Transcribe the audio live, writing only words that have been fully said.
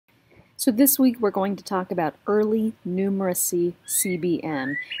So this week we're going to talk about early numeracy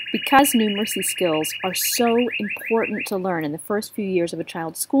CBM. Because numeracy skills are so important to learn in the first few years of a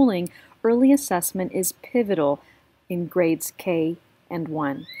child's schooling, early assessment is pivotal in grades K and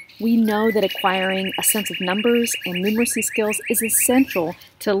 1. We know that acquiring a sense of numbers and numeracy skills is essential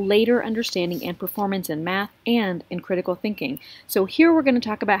to later understanding and performance in math and in critical thinking. So here we're going to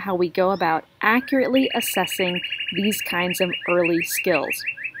talk about how we go about accurately assessing these kinds of early skills.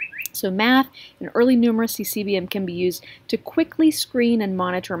 So math and early numeracy CBM can be used to quickly screen and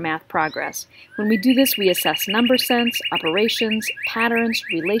monitor math progress. When we do this, we assess number sense, operations, patterns,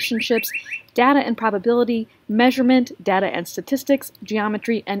 relationships, data and probability, measurement, data and statistics,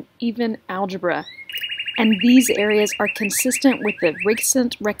 geometry, and even algebra. And these areas are consistent with the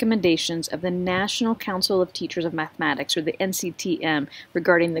recent recommendations of the National Council of Teachers of Mathematics, or the NCTM,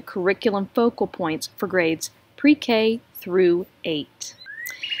 regarding the curriculum focal points for grades pre-K through 8.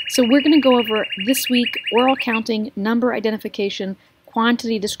 So we're going to go over this week oral counting, number identification,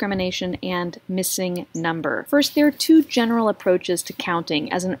 quantity discrimination, and missing number. First, there are two general approaches to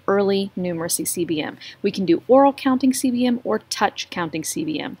counting as an early numeracy CBM. We can do oral counting CBM or touch counting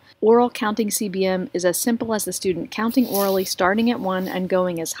CBM. Oral counting CBM is as simple as the student counting orally, starting at 1 and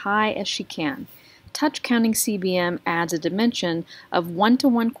going as high as she can. Touch counting CBM adds a dimension of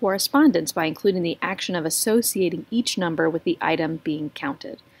one-to-one correspondence by including the action of associating each number with the item being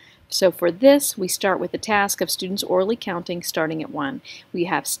counted. So for this, we start with the task of students orally counting starting at 1. We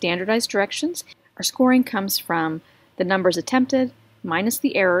have standardized directions. Our scoring comes from the numbers attempted minus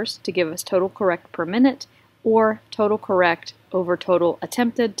the errors to give us total correct per minute, or total correct over total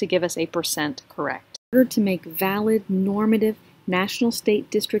attempted to give us a % correct. In order to make valid, normative, national, state,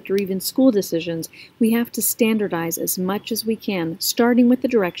 district, or even school decisions, we have to standardize as much as we can, starting with the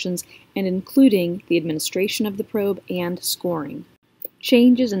directions and including the administration of the probe and scoring.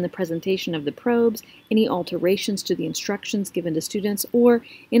 Changes in the presentation of the probes, any alterations to the instructions given to students, or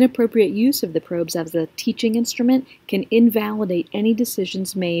inappropriate use of the probes as a teaching instrument can invalidate any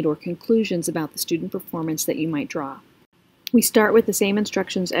decisions made or conclusions about the student performance that you might draw. We start with the same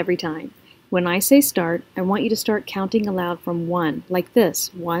instructions every time. When I say start, I want you to start counting aloud from 1, like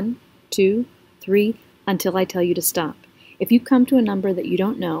this, 1, 2, 3, until I tell you to stop. If you come to a number that you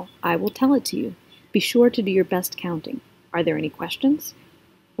don't know, I will tell it to you. Be sure to do your best counting. Are there any questions?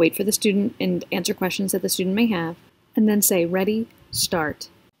 Wait for the student and answer questions that the student may have, and then say, ready, start.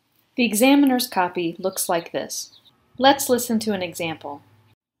 The examiner's copy looks like this. Let's listen to an example.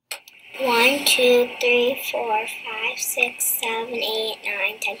 1, 2, 3, 4, 5, 6, 7, 8,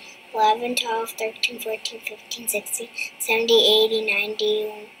 9, 10, 11, 12, 13, 14, 15, 16, 70, 80,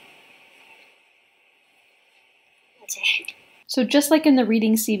 90. That's it. So just like in the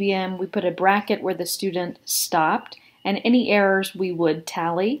reading CBM, we put a bracket where the student stopped, and any errors we would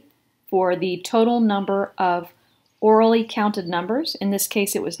tally for the total number of orally counted numbers. In this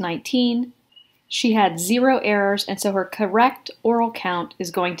case, it was 19. She had 0 errors, and so her correct oral count is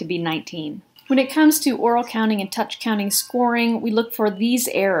going to be 19. When it comes to oral counting and touch counting scoring, we look for these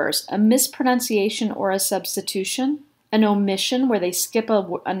errors: a mispronunciation or a substitution, an omission where they skip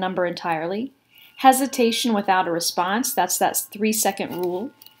a number entirely, hesitation without a response, that's that 3-second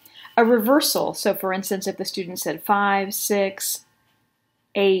rule, a reversal, so for instance, if the student said 5, 6,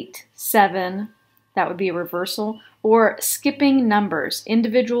 8, 7, that would be a reversal, or skipping numbers,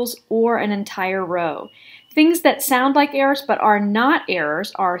 individuals, or an entire row. Things that sound like errors but are not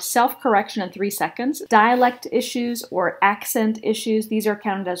errors are self-correction in 3 seconds, dialect issues or accent issues, these are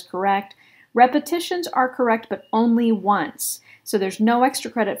counted as correct. Repetitions are correct but only once, so there's no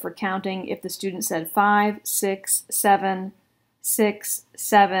extra credit for counting if the student said 5, 6, 7, 6,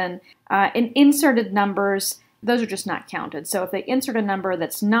 7, and inserted numbers, those are just not counted. So if they insert a number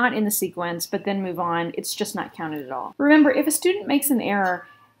that's not in the sequence but then move on, it's just not counted at all. Remember, if a student makes an error,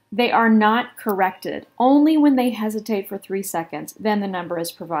 they are not corrected. Only when they hesitate for 3 seconds, then the number is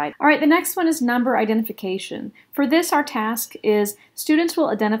provided. All right, the next one is number identification. For this, our task is students will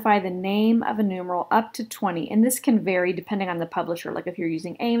identify the name of a numeral up to 20, and this can vary depending on the publisher, like if you're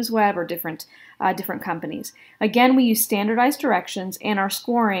using Ames Web or different companies. Again, we use standardized directions, and our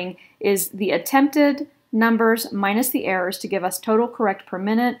scoring is the attempted numbers minus the errors to give us total correct per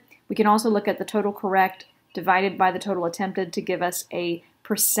minute. We can also look at the total correct divided by the total attempted to give us a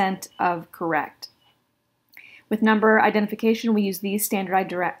 % of correct. With number identification, we use these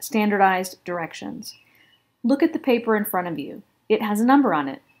standardized directions. Look at the paper in front of you. It has a number on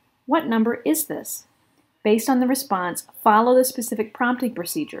it. What number is this? Based on the response, follow the specific prompting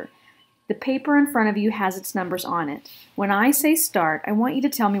procedure. The paper in front of you has its numbers on it. When I say start, I want you to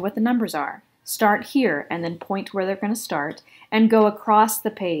tell me what the numbers are. Start here and then point to where they're going to start and go across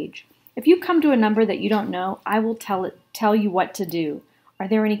the page. If you come to a number that you don't know, I will tell you what to do. Are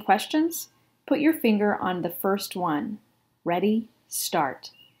there any questions? Put your finger on the first one. Ready,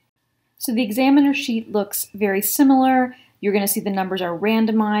 start. So the examiner sheet looks very similar. You're going to see the numbers are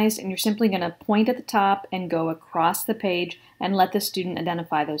randomized, and you're simply going to point at the top and go across the page and let the student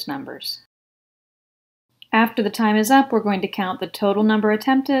identify those numbers. After the time is up, we're going to count the total number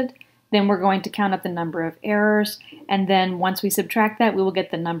attempted, then we're going to count up the number of errors, and then once we subtract that, we will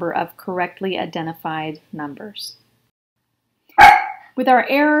get the number of correctly identified numbers. With our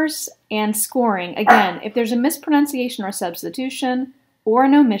errors and scoring, again, if there's a mispronunciation or substitution, or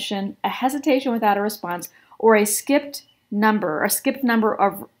an omission, a hesitation without a response, or a skipped number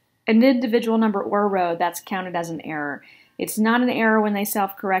of an individual number or a row, that's counted as an error. It's not an error when they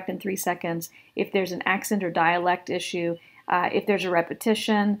self-correct in 3 seconds. If there's an accent or dialect issue, if there's a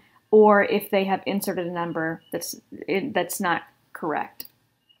repetition, or if they have inserted a number that's not correct.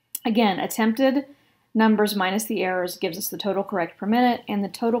 Again, attempted numbers minus the errors gives us the total correct per minute, and the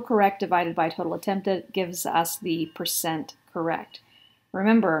total correct divided by total attempted gives us the percent correct.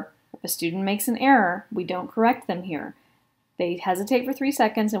 Remember, if a student makes an error, we don't correct them here. They hesitate for 3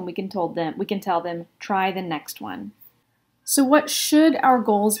 seconds, and we can tell them, try the next one. So what should our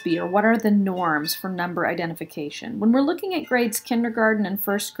goals be, or what are the norms for number identification? When we're looking at grades kindergarten and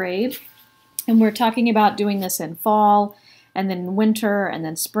first grade, and we're talking about doing this in fall, and then winter, and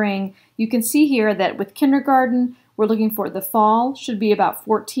then spring, you can see here that with kindergarten, we're looking for the fall should be about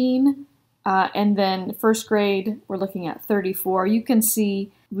 14, and then first grade, we're looking at 34. You can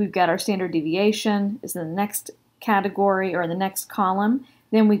see we've got our standard deviation is in the next category or in the next column.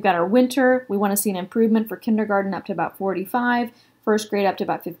 Then we've got our winter. We want to see an improvement for kindergarten up to about 45, first grade up to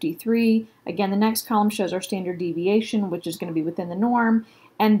about 53. Again, the next column shows our standard deviation, which is going to be within the norm.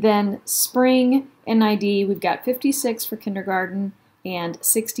 And then spring NID, we've got 56 for kindergarten and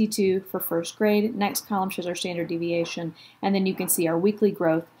 62 for first grade. Next column shows our standard deviation, and then you can see our weekly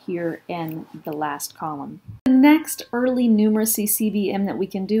growth here in the last column. The next early numeracy CBM that we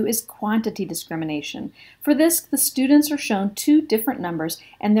can do is quantity discrimination. For this, the students are shown 2 different numbers,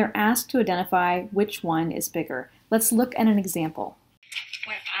 and they're asked to identify which one is bigger. Let's look at an example.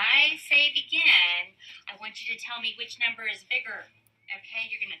 When I say begin, I want you to tell me which number is bigger. Okay,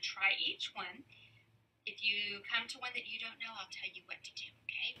 you're going to try each one. If you come to one that you don't know, I'll tell you what to do,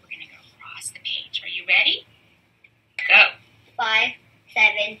 okay? We're going to go across the page. Are you ready? Go. 5,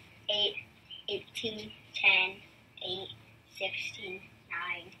 7, 8, 18, 10, 8, 16,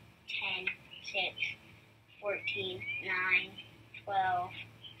 9, 10, 6, 14, 9, 12,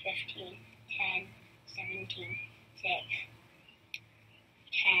 15, 10, 17, 6,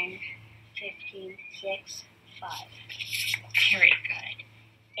 10, 15, 6, 5. Very good.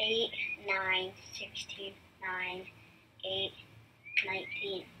 8, 9, 16, 9, 8,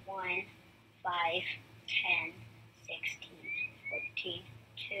 19, 1, 5, 10, 16, 14,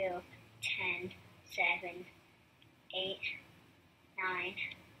 2, 10, 7, 8, 9,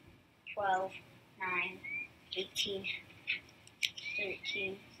 12, 9, 18,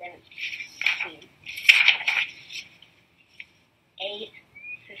 13, 17, 8,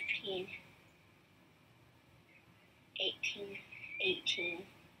 15, 18, 18,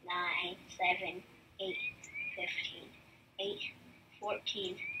 9, 7, 8, 15, 8,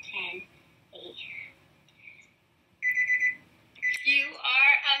 14, 10, 8. You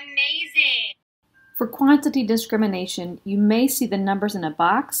are amazing. For quantity discrimination, you may see the numbers in a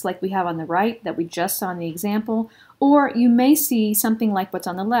box like we have on the right that we just saw in the example, or you may see something like what's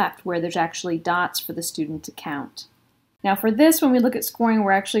on the left where there's actually dots for the student to count. Now for this, when we look at scoring,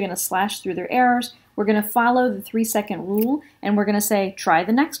 we're actually going to slash through their errors. We're going to follow the 3-second rule, and we're going to say, try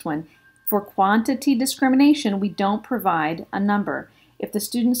the next one. For quantity discrimination, we don't provide a number. If the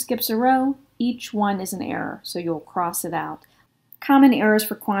student skips a row, each one is an error, so you'll cross it out. Common errors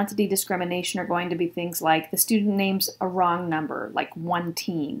for quantity discrimination are going to be things like the student names a wrong number, like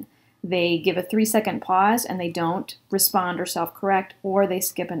 1-teen. They give a 3-second pause and they don't respond or self-correct, or they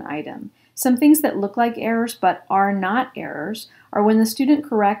skip an item. Some things that look like errors but are not errors are when the student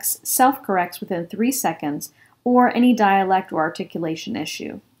self-corrects within 3 seconds, or any dialect or articulation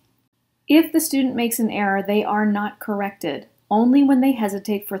issue. If the student makes an error, they are not corrected. Only when they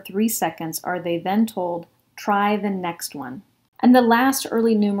hesitate for 3 seconds are they then told, try the next one. And the last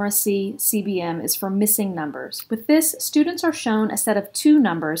early numeracy CBM is for missing numbers. With this, students are shown a set of 2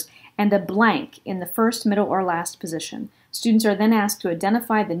 numbers and a blank in the first, middle, or last position. Students are then asked to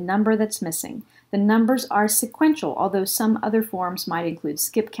identify the number that's missing. The numbers are sequential, although some other forms might include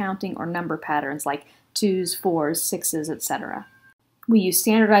skip counting or number patterns like 2s, 4s, 6s, etc. We use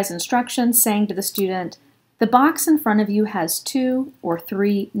standardized instructions saying to the student, The box in front of you has 2 or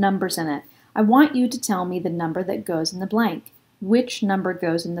 3 numbers in it. I want you to tell me the number that goes in the blank. Which number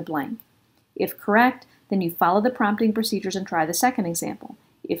goes in the blank? If correct, then you follow the prompting procedures and try the second example.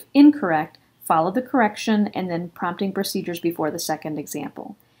 If incorrect, follow the correction and then prompting procedures before the second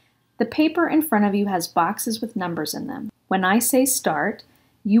example. The paper in front of you has boxes with numbers in them. When I say start,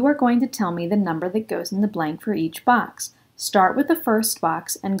 you are going to tell me the number that goes in the blank for each box. Start with the first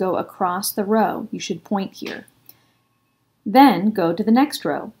box and go across the row. You should point here. Then go to the next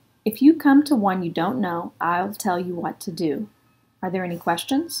row. If you come to one you don't know, I'll tell you what to do. Are there any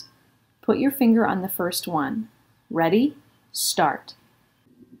questions? Put your finger on the first one. Ready? Start.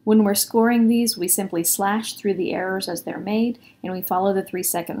 When we're scoring these, we simply slash through the errors as they're made, and we follow the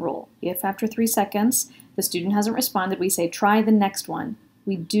 3-second rule. If after 3 seconds the student hasn't responded, we say try the next one.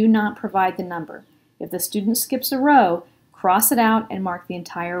 We do not provide the number. If the student skips a row, cross it out and mark the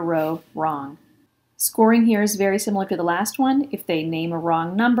entire row wrong. Scoring here is very similar to the last one. If they name a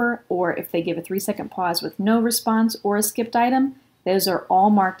wrong number, or if they give a 3-second pause with no response or a skipped item, those are all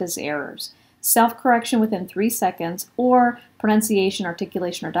marked as errors. Self-correction within 3 seconds or pronunciation,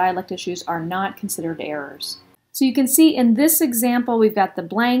 articulation, or dialect issues are not considered errors. So you can see in this example we've got the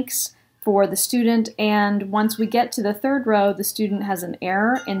blanks for the student, and once we get to the third row, the student has an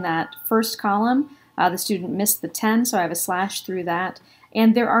error in that first column. The student missed the 10, so I have a slash through that,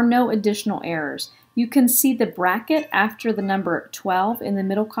 and there are no additional errors. You can see the bracket after the number 12 in the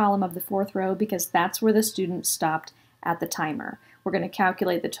middle column of the fourth row because that's where the student stopped at the timer. We're going to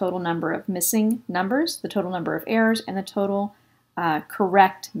calculate the total number of missing numbers, the total number of errors, and the total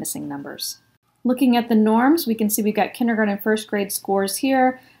correct missing numbers. Looking at the norms, we can see we've got kindergarten and first grade scores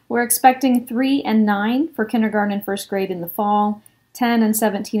here. We're expecting 3 and 9 for kindergarten and first grade in the fall, 10 and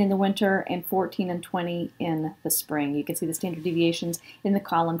 17 in the winter, and 14 and 20 in the spring. You can see the standard deviations in the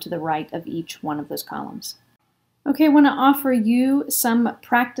column to the right of each one of those columns. Okay, I want to offer you some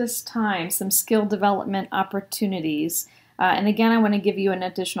practice time, some skill development opportunities. And again, I want to give you an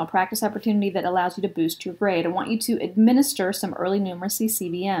additional practice opportunity that allows you to boost your grade. I want you to administer some early numeracy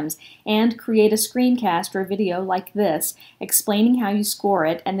CBMs and create a screencast or video like this explaining how you score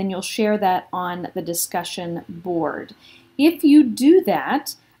it, and then you'll share that on the discussion board. If you do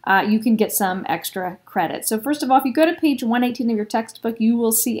that, you can get some extra credit. So first of all, if you go to page 118 of your textbook, you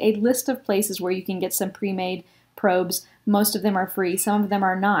will see a list of places where you can get some pre-made probes. Most of them are free, some of them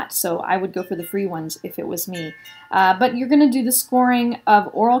are not, so I would go for the free ones if it was me. But you're going to do the scoring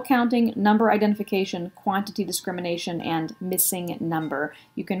of oral counting, number identification, quantity discrimination, and missing number.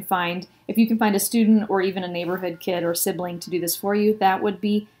 You can find, if you can find a student or even a neighborhood kid or sibling to do this for you, that would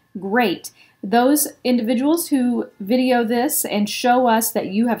be great. Those individuals who video this and show us that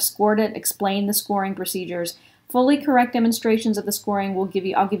you have scored it, explain the scoring procedures, fully correct demonstrations of the scoring will give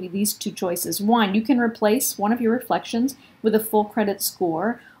you, I'll give you these two choices. One, you can replace one of your reflections with a full credit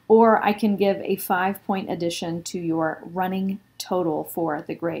score, or I can give a 5-point addition to your running total for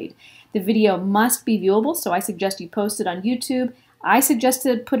the grade. The video must be viewable, so I suggest you post it on YouTube. I suggest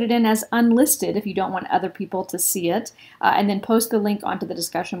to put it in as unlisted if you don't want other people to see it, and then post the link onto the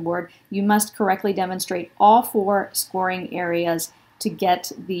discussion board. You must correctly demonstrate all 4 scoring areas to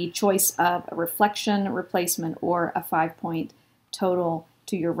get the choice of a reflection, replacement, or a 5-point total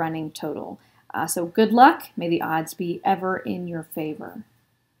to your running total. So good luck. May the odds be ever in your favor.